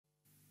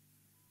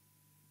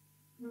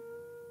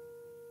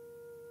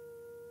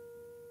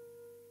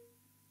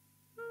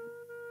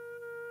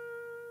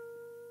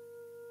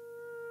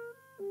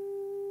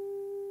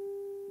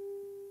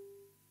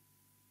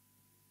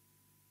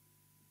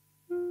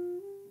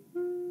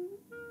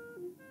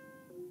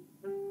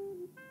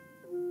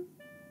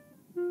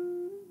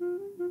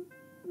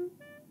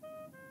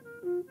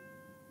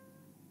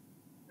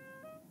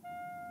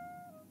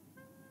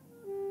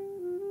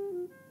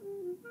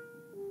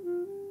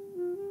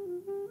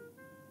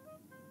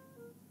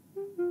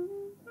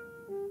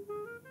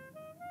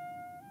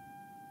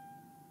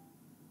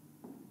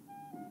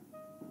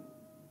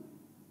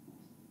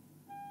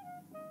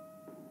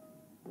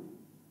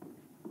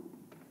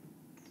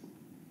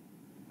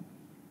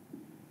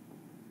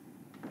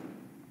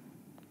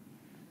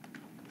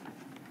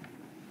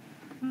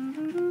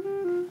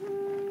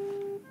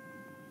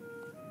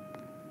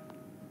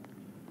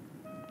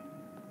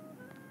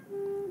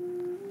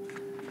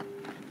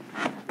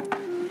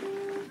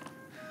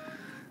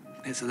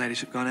Has the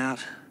ladyship gone out?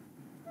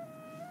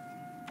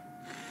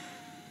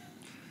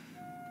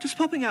 Just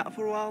popping out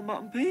for a while,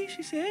 Mott and P,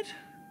 she said.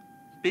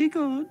 Be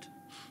good.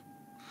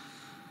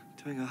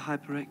 Doing a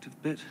hyperactive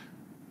bit.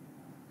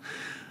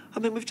 I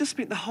mean, we've just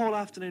spent the whole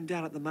afternoon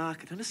down at the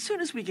market, and as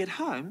soon as we get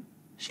home,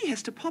 she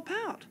has to pop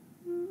out.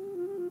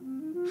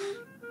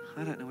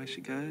 I don't know where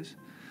she goes.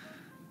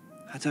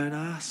 I don't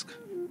ask.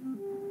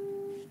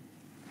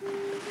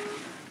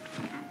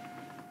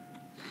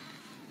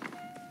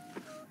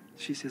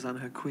 She says I'm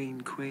her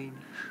queen.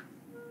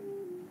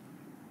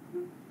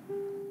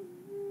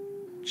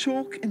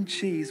 Chalk and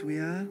cheese we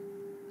are.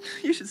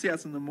 You should see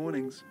us in the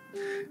mornings.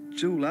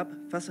 Jewel up,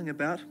 fussing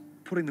about,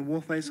 putting the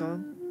war face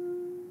on.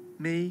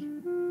 Me,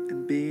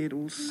 in bed,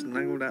 all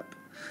snuggled up.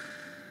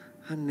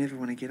 I never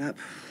want to get up.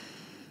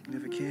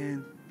 Never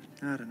can.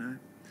 I don't know.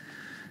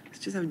 It's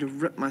just having to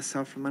rip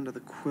myself from under the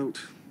quilt.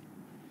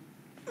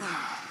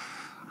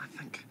 I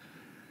think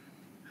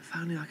if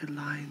only I could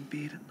lie in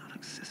bed and not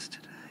exist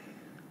today.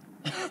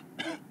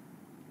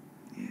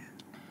 Yeah.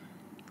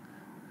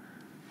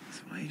 That's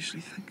what I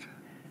usually think.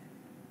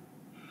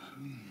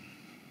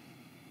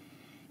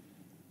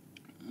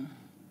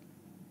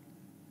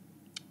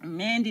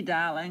 Mandy,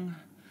 darling,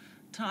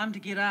 time to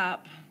get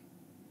up.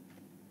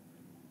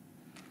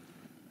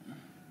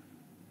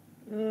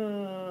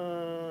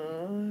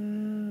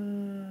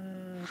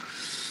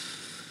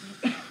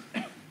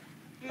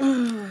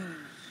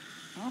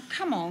 Oh,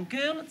 come on,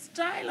 girl, it's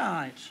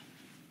daylight.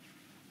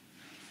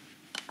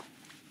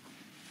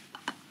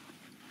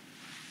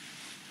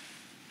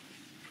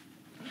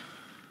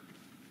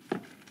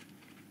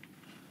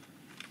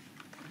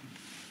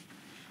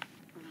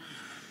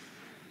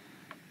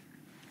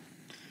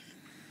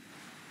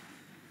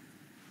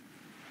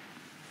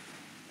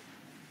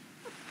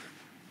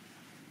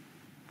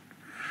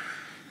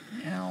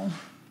 Ow.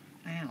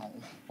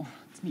 Oh,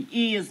 it's me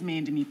ears,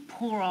 Mandy, me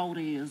poor old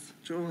ears.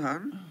 Jewel,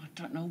 hon? Oh, I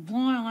don't know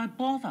why I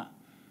bother.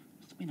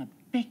 It's been a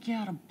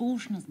backyard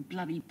abortion has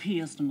bloody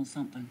pierced them or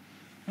something.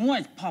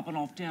 Always popping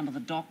off down to the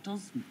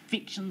doctors,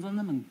 infections in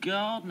them, and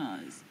God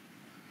knows.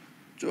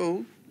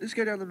 Jewel, let's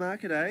go down the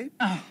market, eh?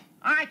 Oh,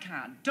 I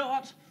can't do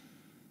it.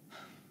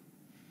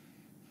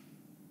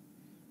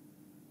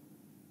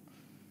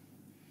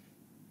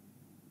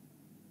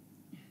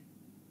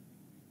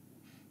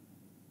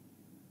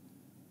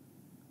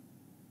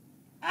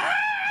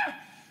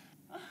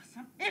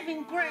 Some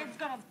effing Greg's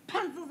got his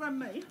pincers in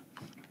me.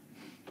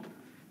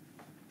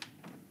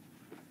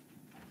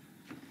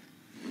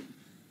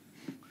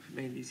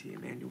 Mandy's here,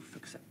 man. You'll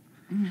fix it.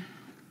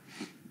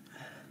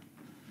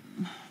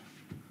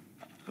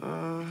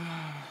 I'm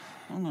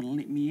gonna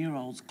let my ear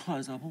holes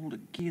close up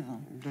altogether.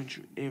 Don't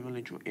you ever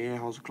let your ear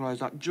holes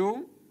close up,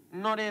 Jewel.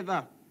 Not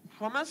ever.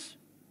 Promise?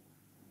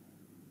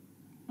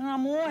 And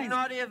I'm always...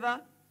 Not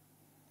ever.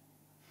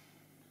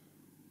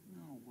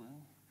 Oh,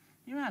 well.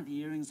 You aren't the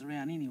earrings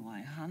around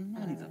anyway, hun.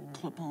 Only the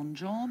clip-on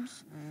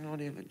jobs. Not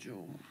ever,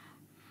 Jewel.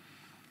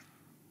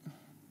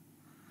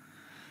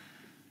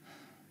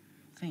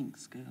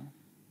 Thanks, girl.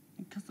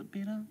 You kiss it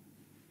better?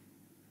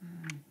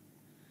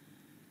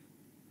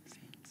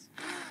 Thanks.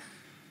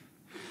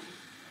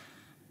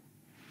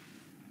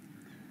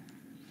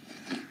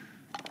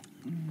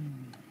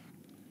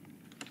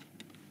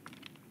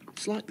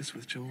 It's like this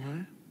with Jewel,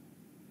 eh?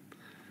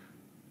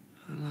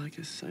 I like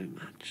her so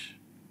much.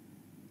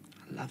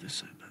 I love her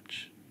so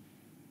much.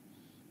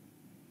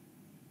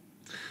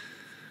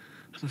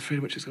 I'm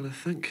afraid what she's going to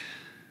think.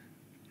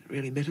 It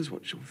really matters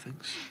what Jewel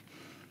thinks.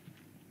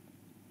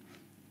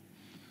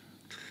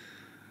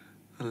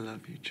 I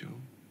love you,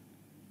 Jewel.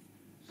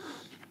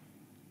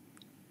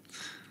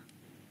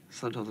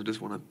 Sometimes I just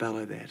want to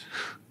bellow that.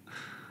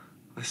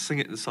 I sing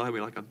it inside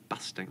me like I'm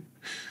busting.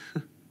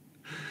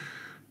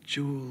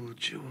 Jewel,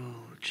 Jewel,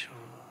 Jewel.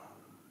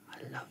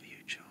 I love you,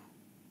 Jewel.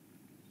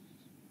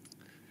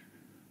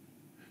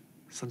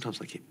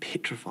 Sometimes I get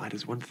petrified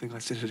as one thing I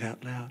said it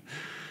out loud.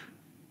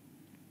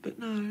 But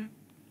no,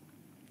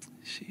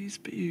 she's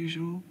per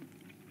usual.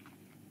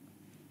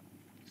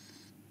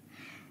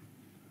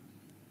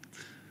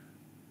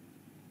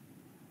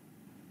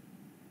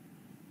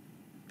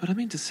 But I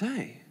mean to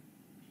say,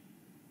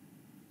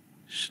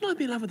 shouldn't I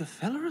be in love with a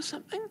fella or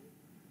something?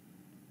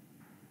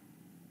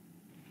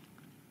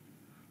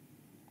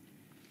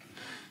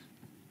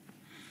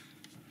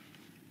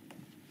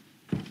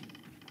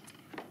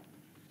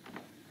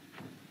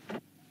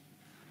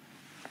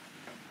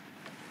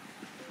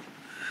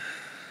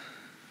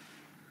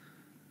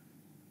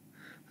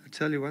 I'll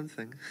tell you one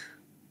thing.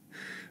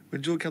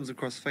 When Jill comes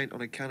across faint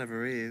on account of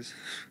her ears,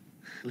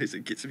 at least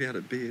it gets me out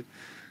of bed.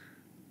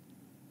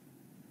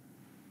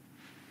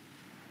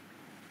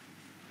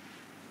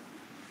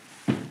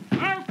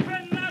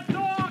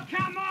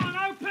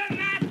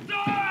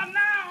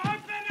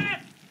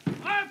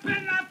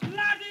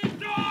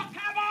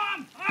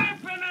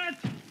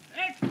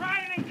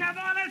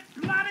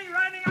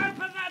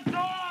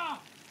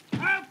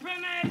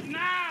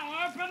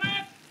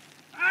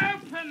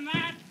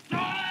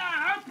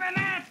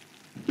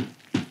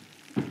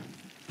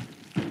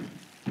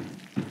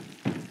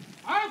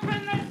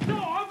 Open this door!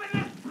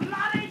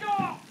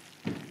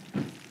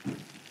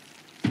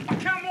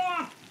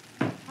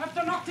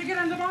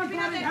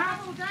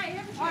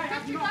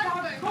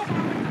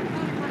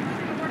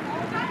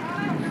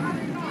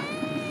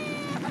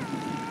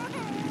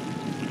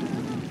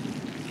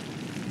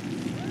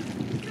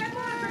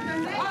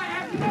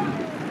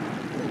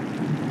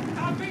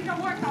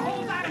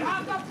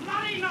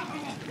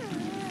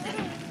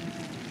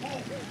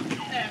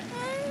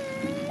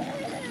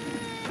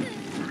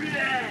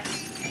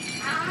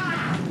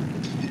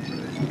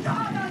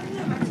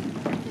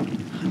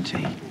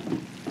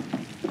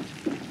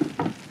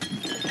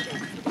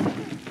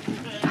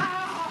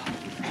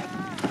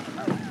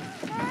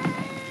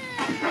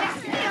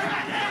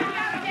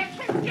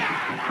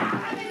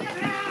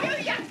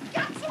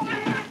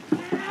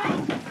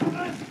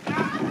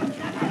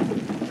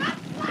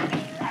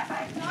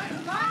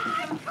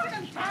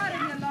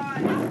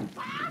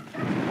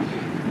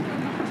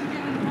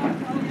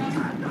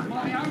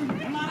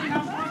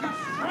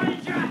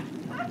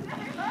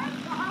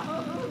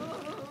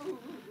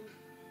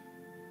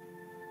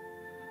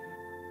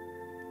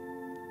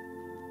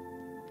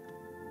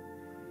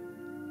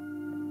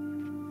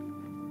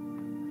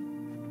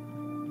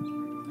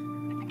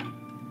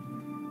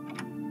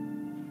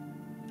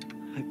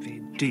 Hope they're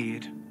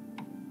dead.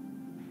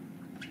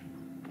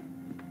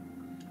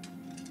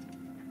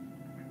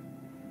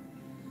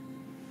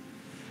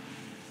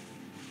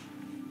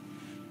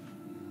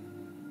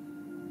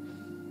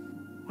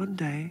 One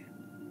day,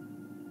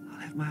 I'll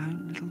have my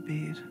own little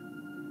bed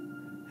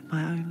and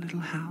my own little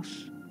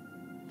house.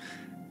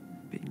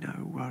 Be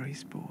no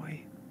worries,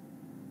 boy.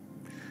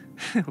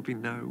 There'll be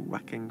no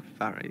whacking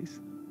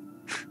furries.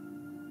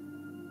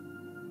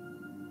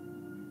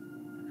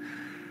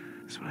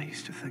 That's what I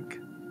used to think.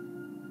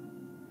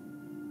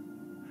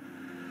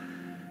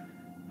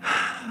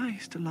 I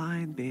used to lie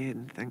in bed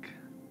and think,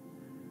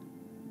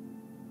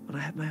 when I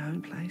have my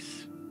own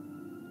place,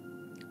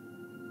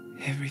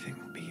 everything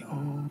will be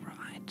all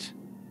right.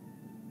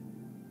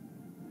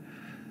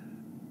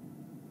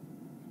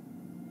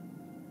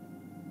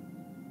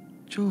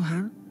 Joel,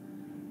 hun,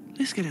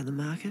 let's get on the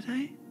market,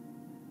 eh?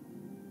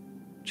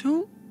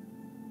 Joel?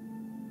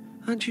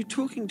 Aren't you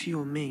talking to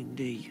your mean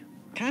D?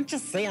 Can't you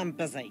see I'm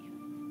busy?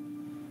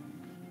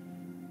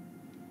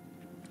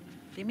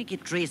 Let me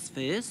get dressed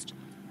first.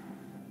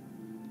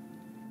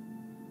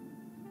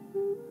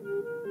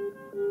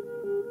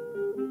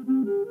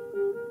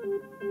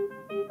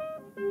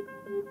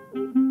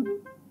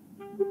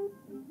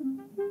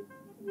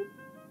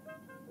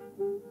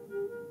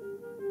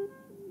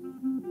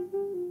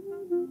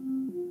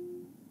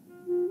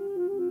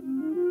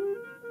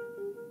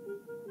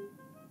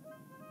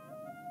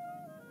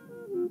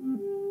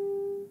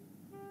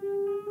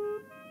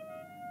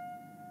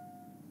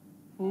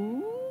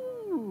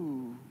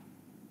 Ooh.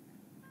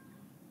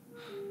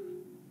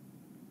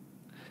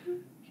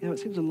 You know, it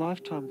seems a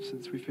lifetime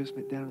since we first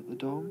met down at the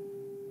Dom.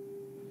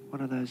 One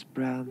of those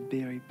brown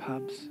berry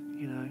pubs,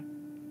 you know.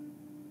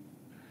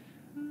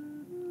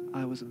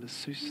 I was a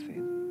masseuse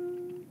then.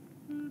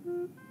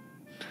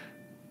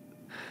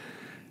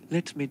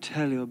 Let me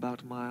tell you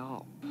about my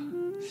op,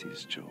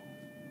 says Joel.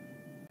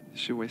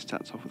 She always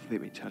starts off with,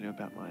 let me tell you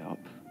about my op.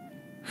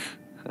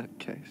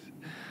 Okay.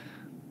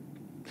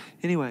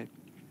 Anyway,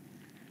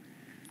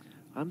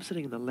 I'm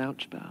sitting in the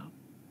lounge bar,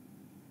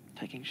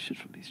 taking shit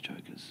from these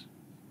jokers.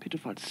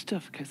 Petrified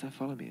stiff in case they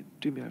follow me and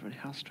do me over in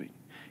House Street.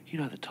 You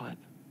know the type.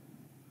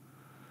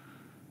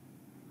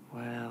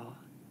 Well,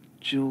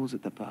 Jules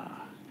at the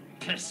bar.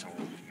 Piss off,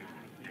 you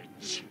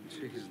bitch.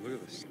 Jeez, look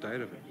at the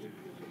state of it.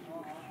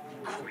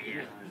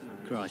 Queer.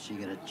 Christ, you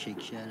got a cheek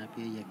shot up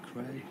here, you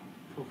crow.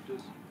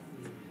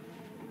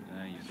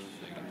 Ah, you bitch.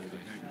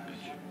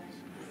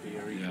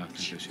 Yeah, I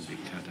think it should be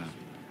cut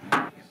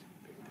up.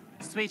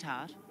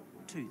 Sweetheart,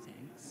 2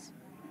 thanks.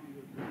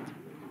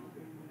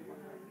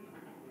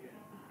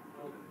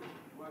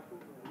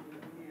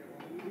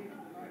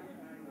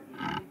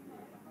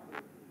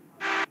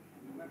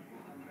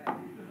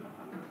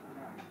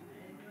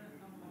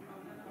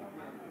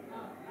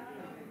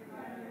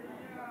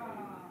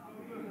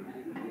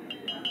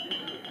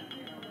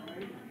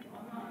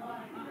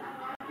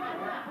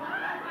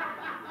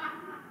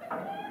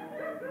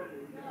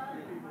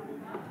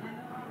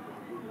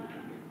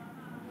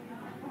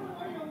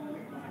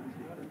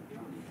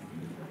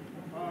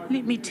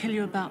 Let me tell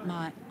you about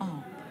my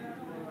aunt.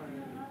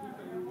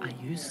 I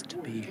used to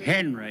be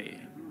Henry.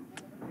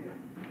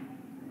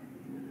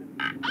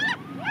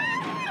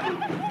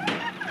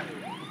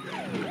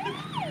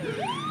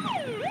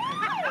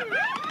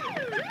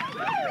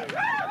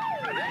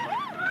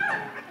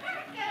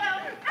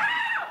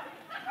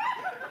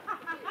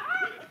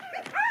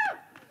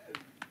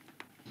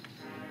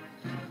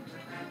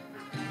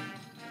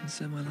 And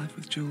so my life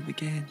with Joel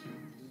began.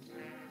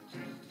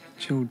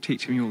 Joel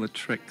teaching me all the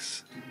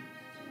tricks.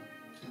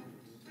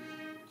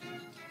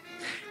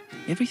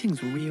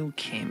 Everything's real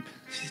camp,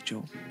 says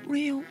Joel.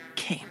 Real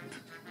camp.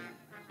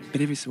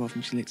 But every so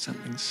often she lets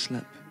something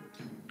slip.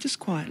 Just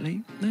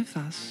quietly, no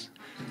fuss.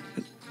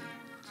 But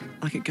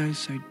like it goes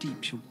so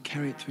deep, she'll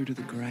carry it through to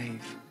the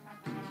grave.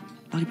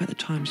 Like about the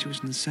time she was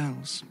in the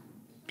cells.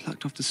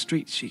 Plucked off the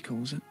streets, she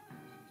calls it.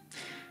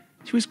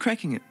 She was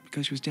cracking it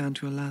because she was down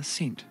to her last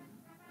cent.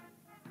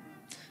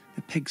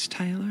 The pigs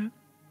tail her,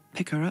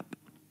 pick her up.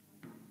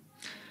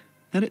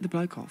 They let the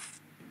bloke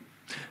off.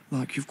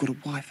 Like, you've got a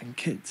wife and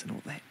kids and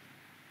all that.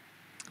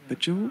 But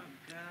Jewel,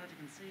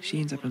 she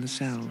ends up in the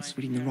cells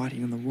reading the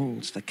writing on the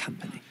walls for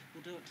company,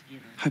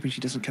 hoping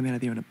she doesn't come out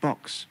of there in a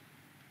box.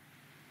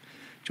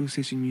 Jewel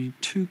says she knew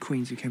 2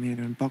 queens who came out of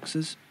there in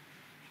boxes.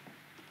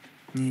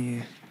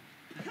 Yeah.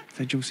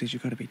 So Jewel says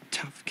you've got to be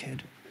tough,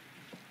 kid.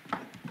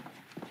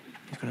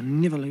 You've got to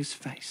never lose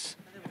face.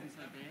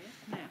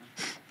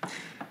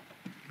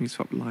 We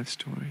swap life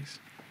stories.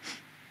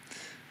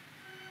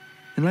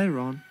 And later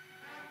on,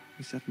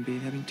 we sat in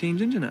bed having tea and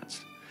ginger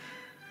nuts.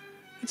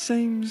 It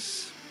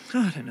seems,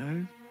 I don't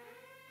know,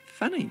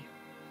 funny.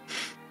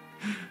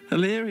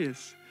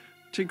 Hilarious.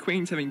 2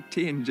 queens having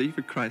TNG,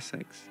 for Christ's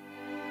sakes.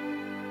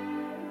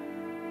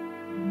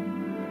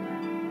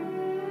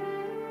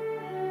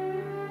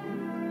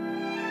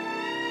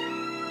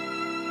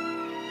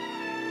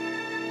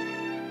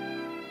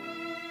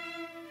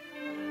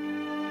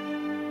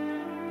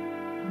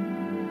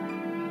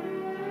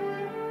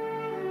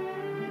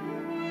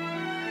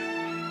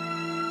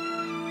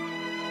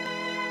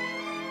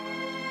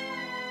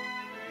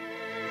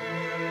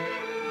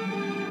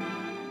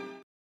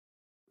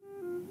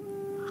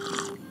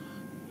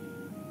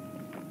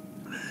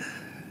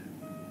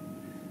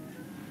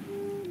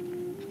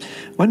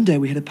 One day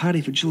we had a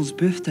party for Jill's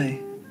birthday.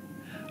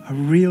 A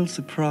real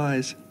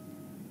surprise.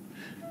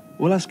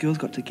 All us girls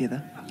got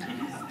together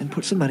and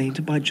put some money in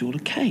to buy Jill a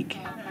cake.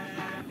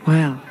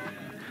 Well,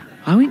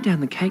 I went down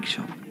the cake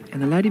shop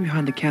and the lady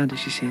behind the counter,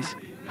 she says,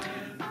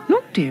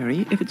 "Look,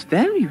 dearie, if it's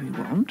value you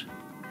want,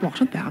 what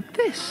about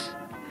this?"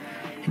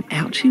 And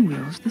out she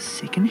wheels the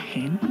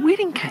second-hand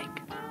wedding cake.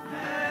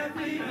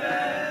 Happy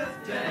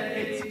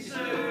birthday to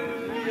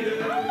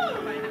you.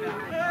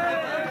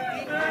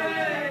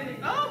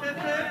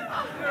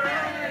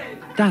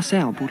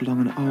 Darl brought along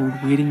an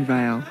old wedding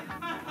veil.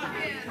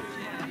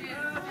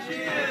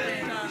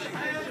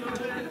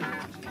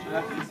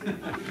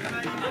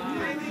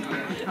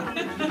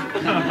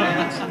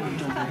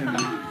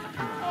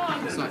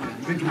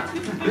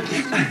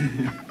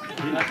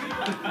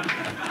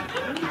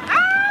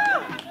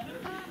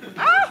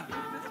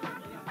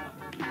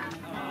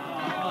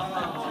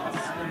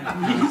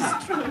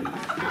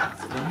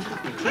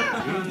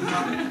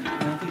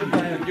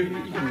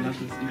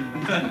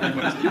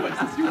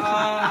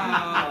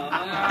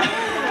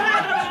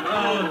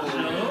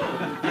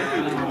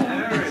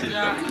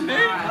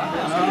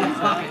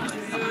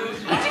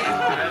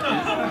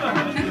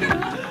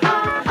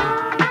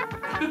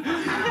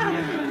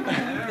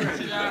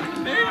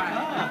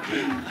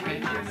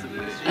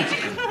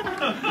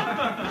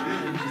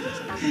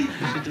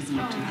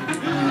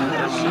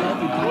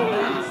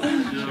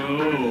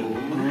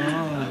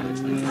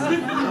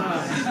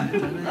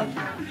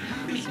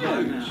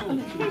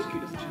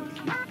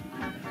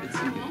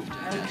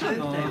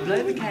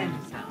 Blow the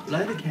candles out.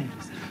 Blow the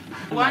candles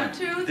out. 1,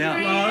 2, 3.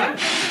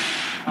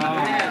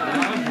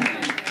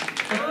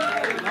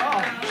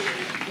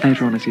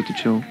 Later on I said to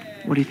Jill,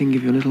 "What do you think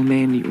of your little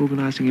Mandy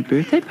organising a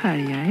birthday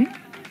party, eh?"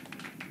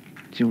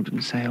 Jill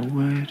didn't say a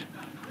word.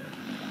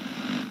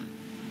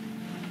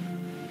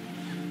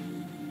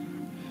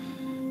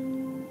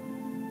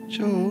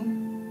 Jill?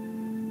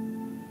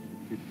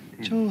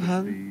 Jill,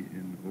 hun?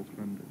 In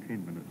Auckland at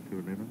 10 minutes to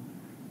 11,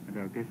 and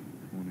our guest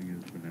this morning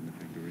is Banana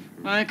Finger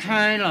Restaurant.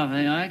 Okay,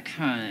 lovey,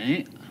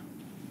 okay.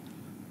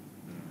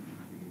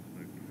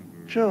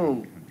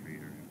 Jill.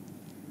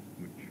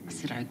 I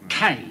said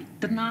okay,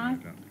 didn't I?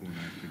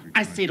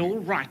 I said, all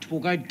right,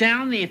 we'll go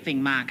down there,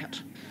 Thing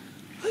Market.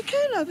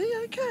 Okay, lovey,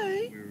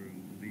 okay. We're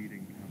a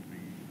leading company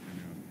in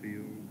our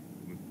field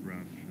with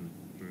branches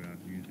throughout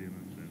New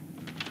Zealand and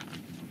we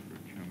can offer a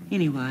challenge.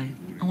 Anyway,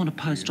 I want to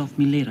post off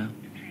my letter,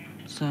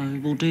 so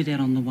we'll do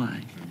that on the way. I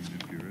mean,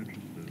 if you're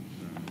interested,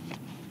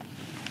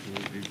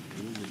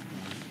 all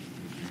replies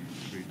will be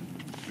treated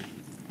as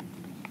expected,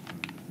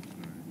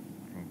 so no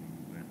problem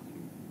of that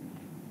sort.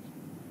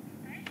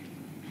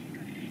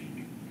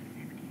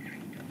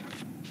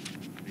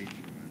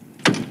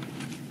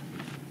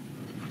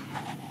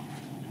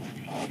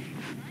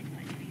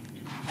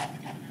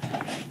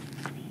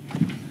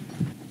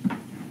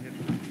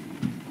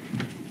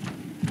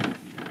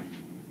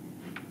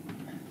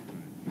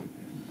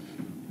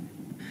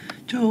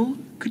 Joel,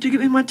 could you get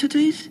me my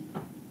titties?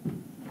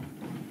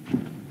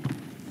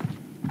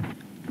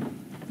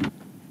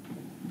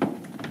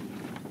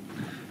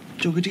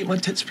 Joel, could you get my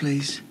tits,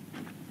 please?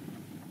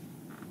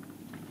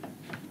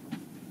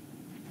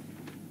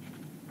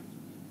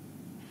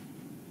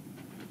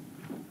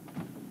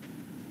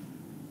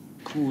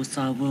 Of course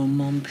I will,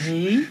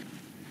 Mompy.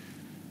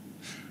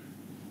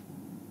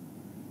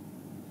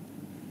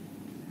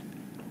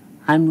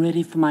 I'm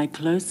ready for my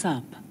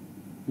close-up,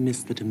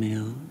 Mr.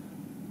 DeMille.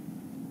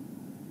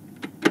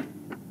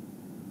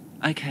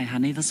 Okay,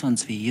 honey, this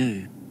one's for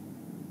you.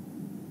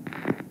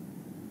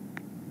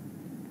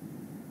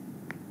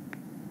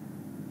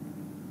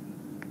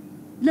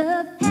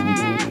 Love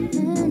has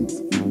happens,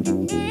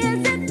 it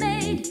isn't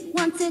made.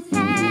 Once it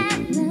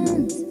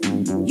happens,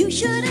 you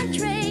shouldn't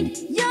trade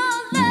your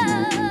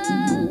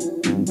love.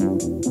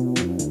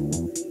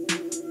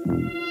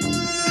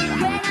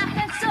 When I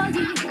first saw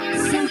you,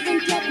 something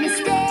kept me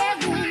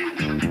staring.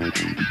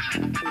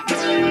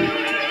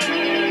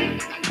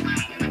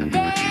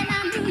 Then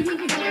I knew you,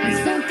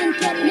 something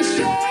kept me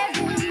sharing.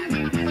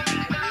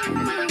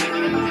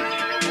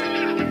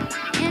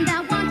 And I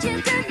want you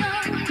to know,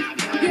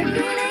 you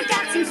really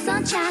got some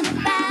sunshine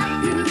about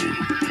you.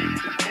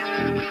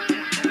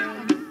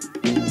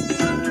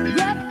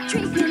 Rough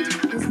treatment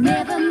was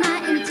never my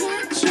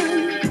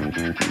intention.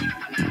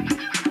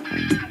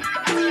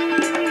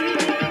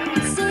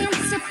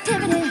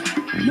 Sensitivity,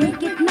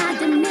 make it my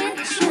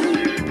dimension.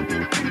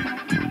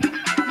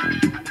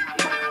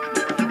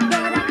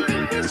 But I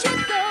think we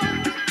should go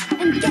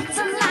and get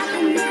some life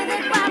and live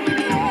it while we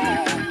can.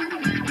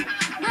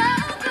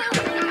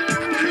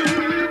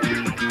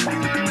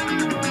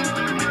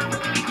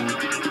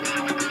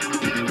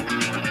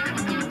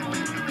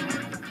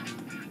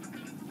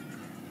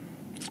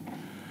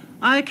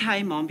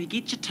 Okay, Mompy,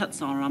 get your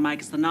tits on or I'll make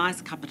us a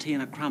nice cup of tea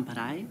and a crumpet,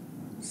 eh?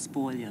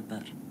 Spoil you a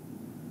bit.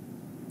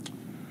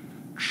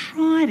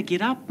 Try to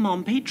get up,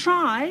 Mompy,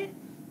 try.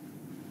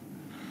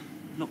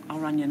 Look, I'll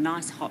run you a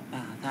nice hot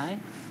bath, eh?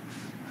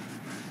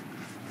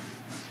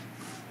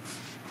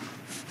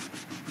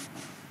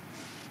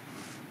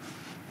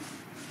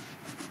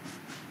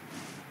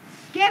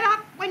 Get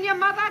up when your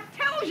mother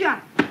tells you.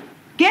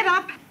 Get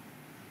up.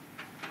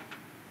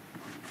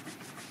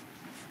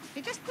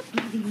 You're just the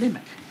bloody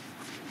limit.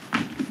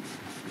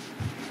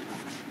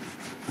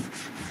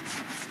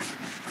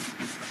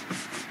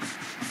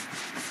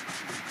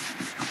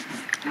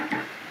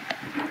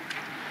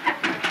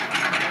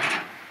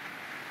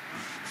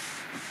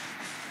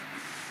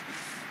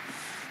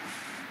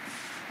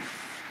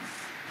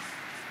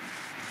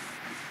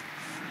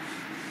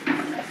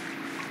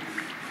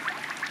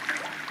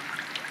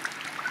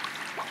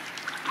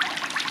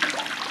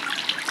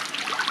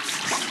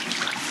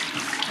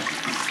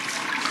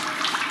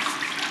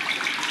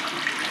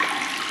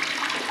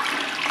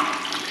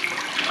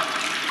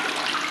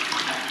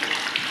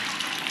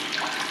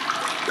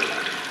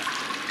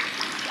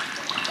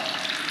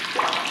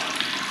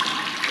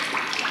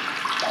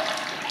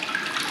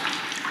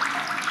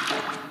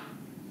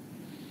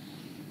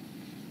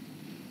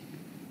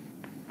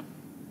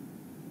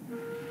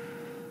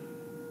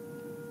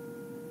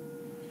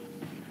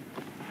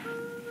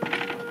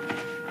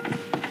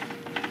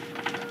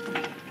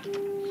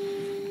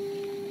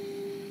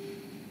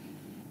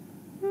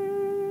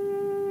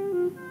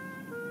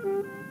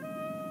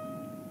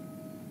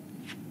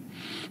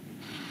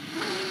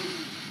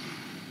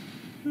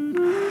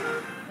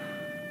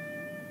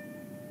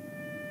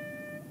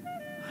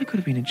 I could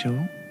have been a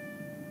jewel,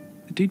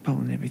 a deed bowl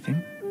and everything.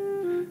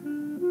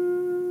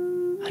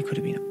 I could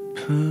have been a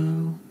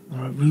pearl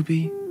or a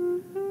ruby.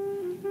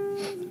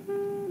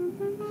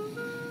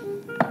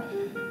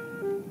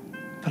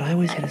 But I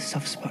always had a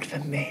soft spot for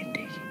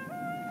Mandy.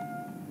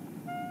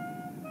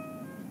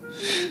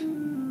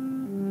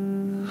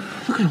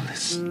 Look at all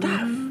this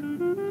stuff.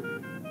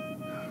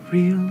 A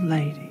real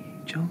lady,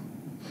 Joel.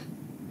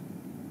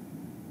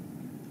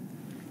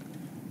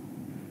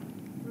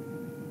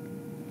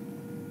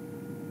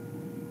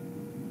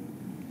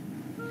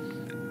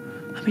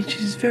 I mean,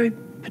 she's very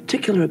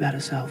particular about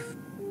herself.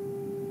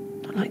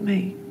 Not like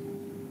me.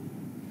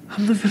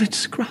 I'm the village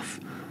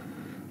scruff.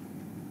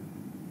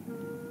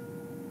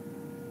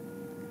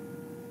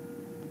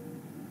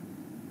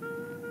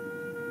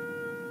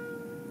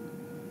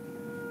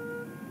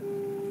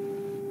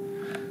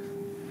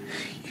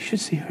 You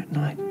should see her at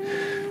night.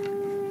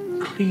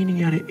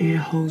 Cleaning out her ear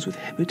holes with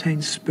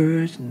Hepatane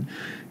Spirit and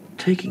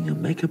taking her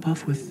makeup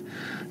off with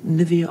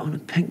Nivea on a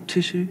pink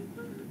tissue.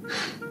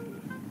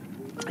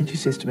 And she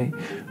says to me,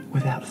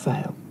 without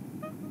fail,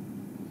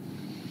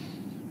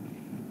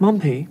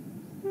 Mompy,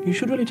 you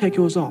should really take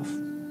yours off.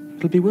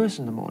 It'll be worse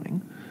in the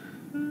morning.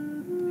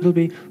 It'll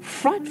be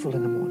frightful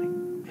in the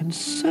morning and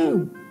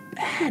so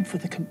bad for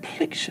the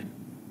complexion.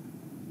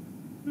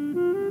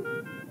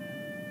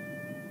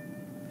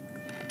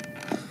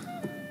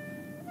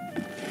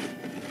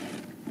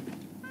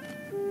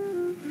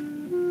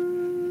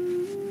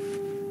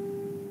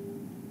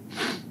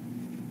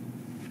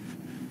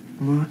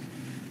 What?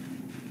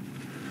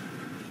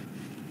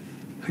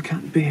 I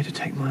can't bear to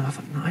take mine off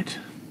at night.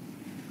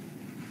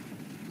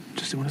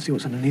 Just want to see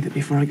what's underneath it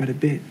before I go to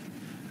bed.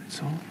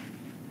 That's all.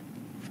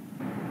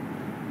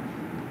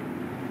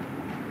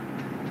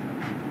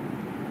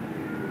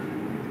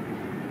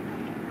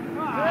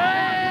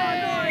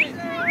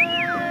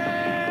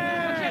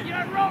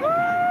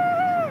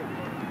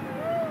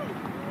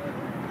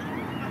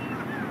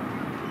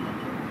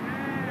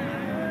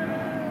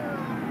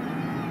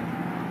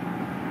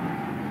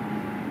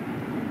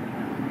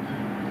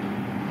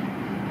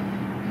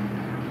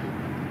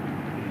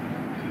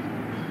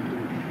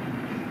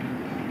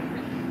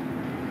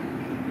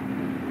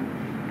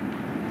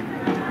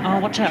 Oh,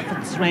 watch out for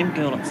the swam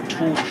girl, it's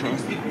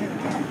torturous.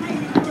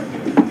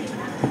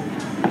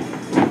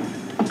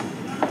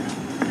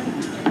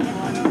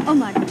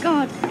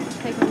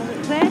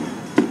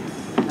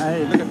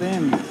 Hey, look at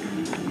them.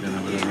 Then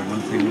I will have one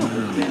thing You're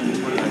going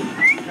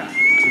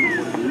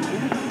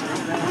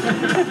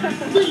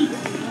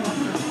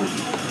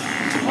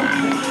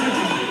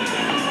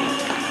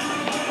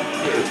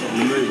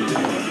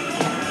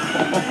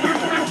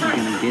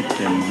to get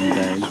them one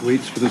day.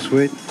 Sweets for the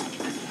sweet.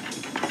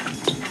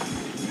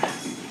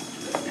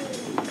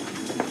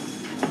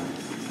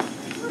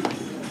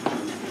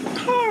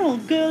 Coral,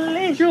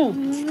 girlie.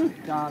 Jules,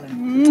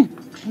 darling.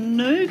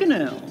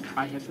 Knooganell.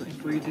 I have something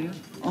for you, dear.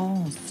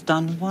 Oh,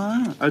 stunned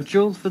what? A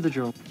jewel for the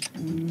jewel.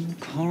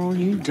 Coral,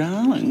 you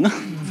darling.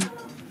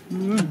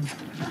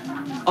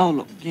 Oh,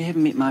 look, you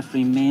haven't met my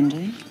friend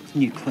Mandy?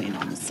 New queen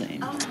on the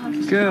scene.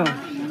 Girl.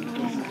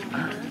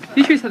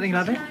 You choose something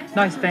lovely?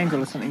 Nice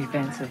bangle or something you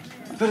fancy.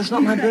 But it's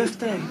not my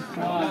birthday.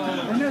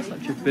 I know it's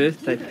not your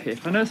birthday,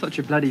 Pep. I know it's not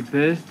your bloody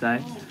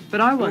birthday. But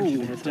I want you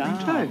to have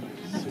something Darl. too.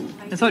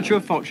 It's not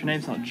your fault your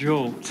name's not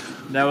Jewel.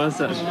 Now is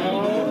it?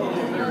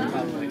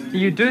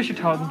 You do as you're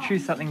told and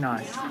choose something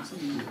nice.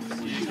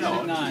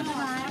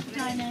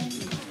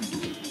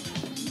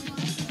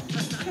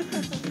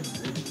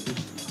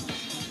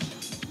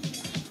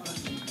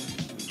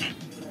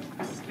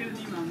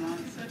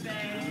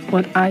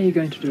 What are you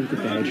going to do with the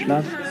badge,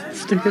 love?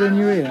 Stick it in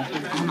your ear.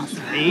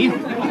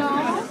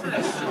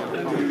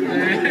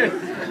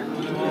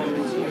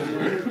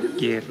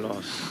 Get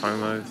lost,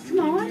 homo.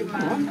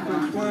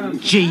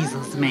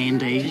 Jesus,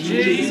 Mandy.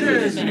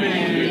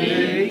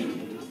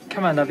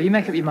 Come on, love, you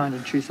make up your mind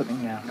and choose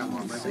something now.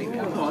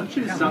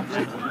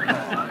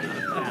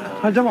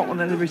 I don't want one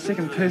that every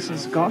second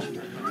person's got.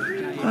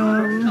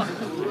 I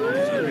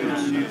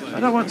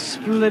don't want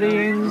splitty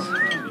ends.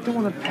 I don't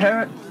want a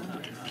parrot.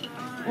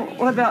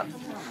 What about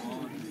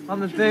I'm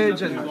the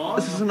Virgin?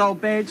 This is an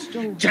old badge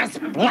still. Just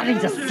bloody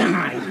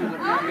decide.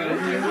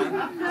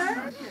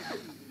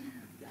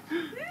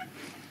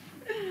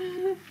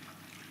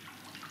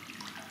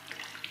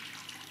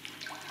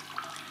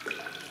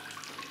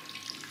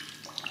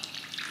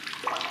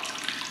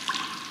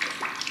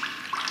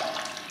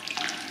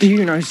 Do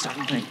you know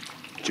something,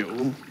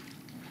 Jewel?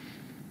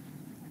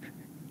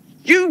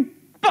 You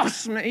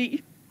boss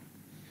me!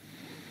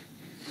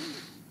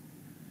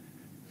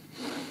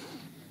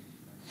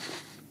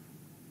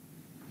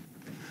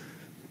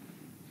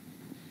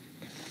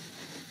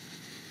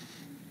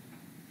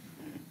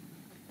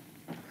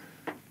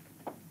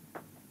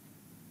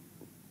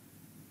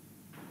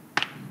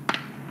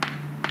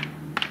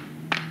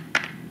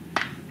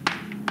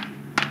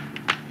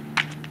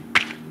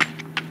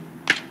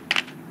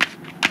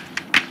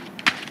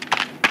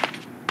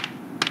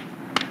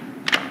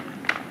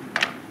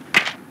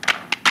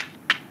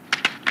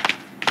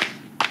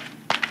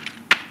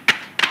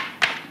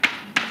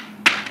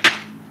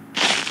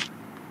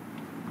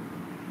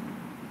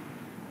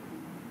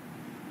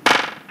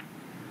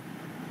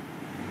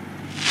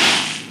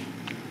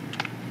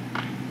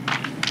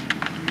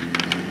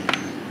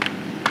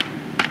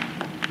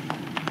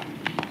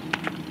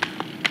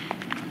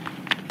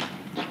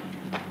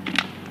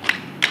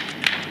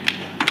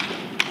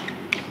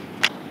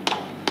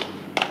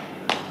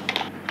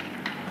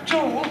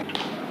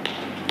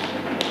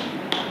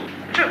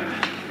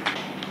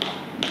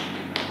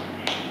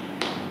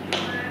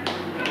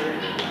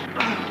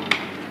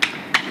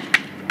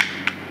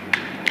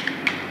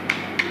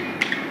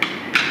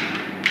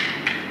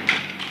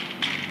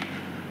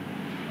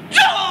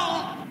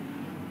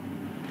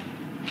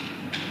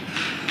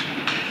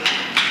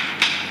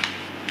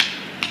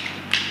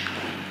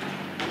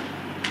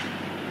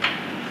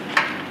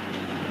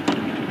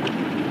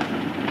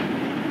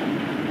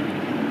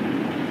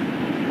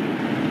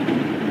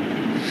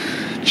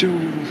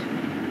 Jewel.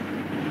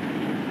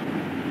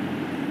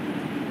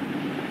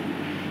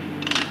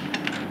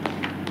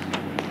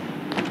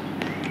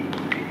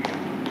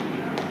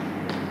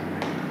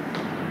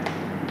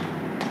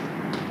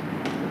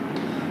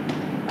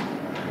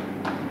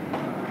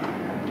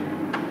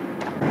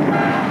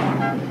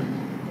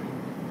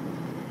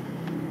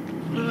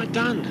 What have I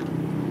done?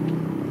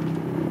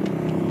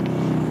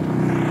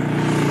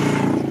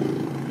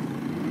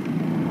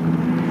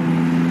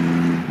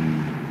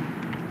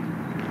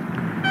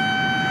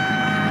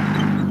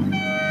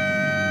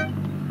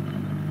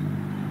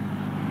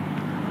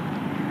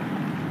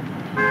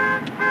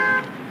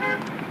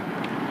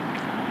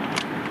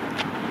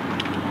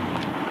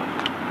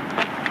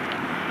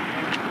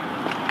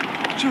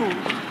 Jewel.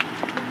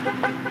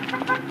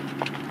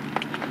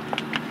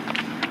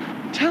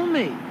 Tell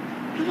me,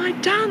 what have I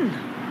done?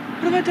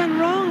 What have I done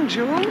wrong,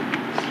 Jewel?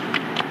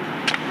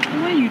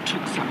 The way you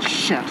took such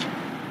shit.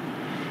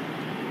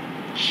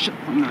 Shit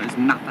from those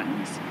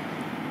nothings.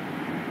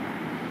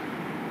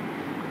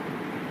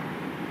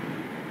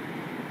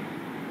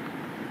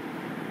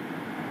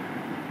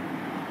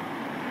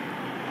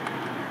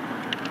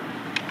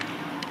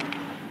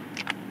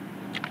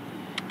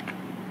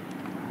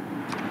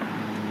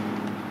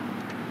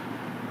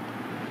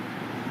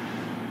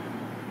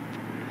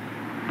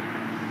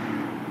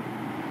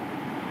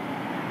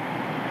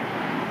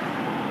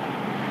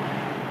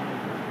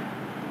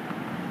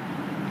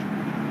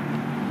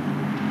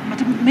 I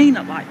didn't mean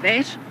it like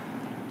like that.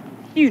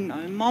 You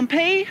know,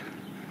 Mompy.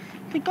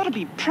 We've got to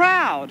be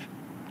proud.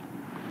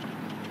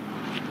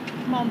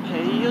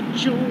 Mompy, you're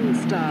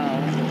Jules,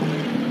 Darl.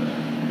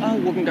 I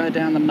wouldn't go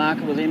down the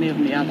market with any of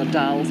the other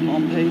Darls,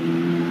 Mompy.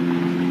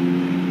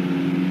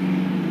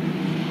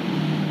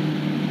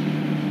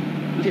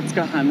 Let's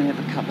go home and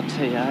have a cup of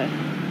tea,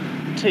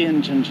 eh? Tea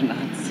and ginger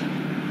nuts.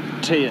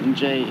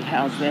 T&G,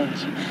 how's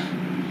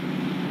that?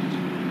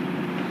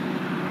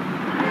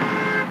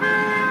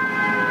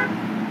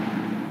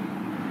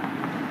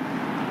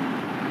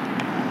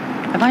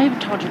 Have I ever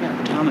told you about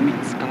the time I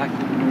met this guy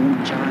called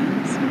Norm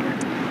Jones?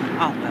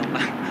 Oh,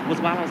 well, it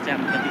was while I was down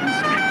at the Beyer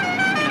Street.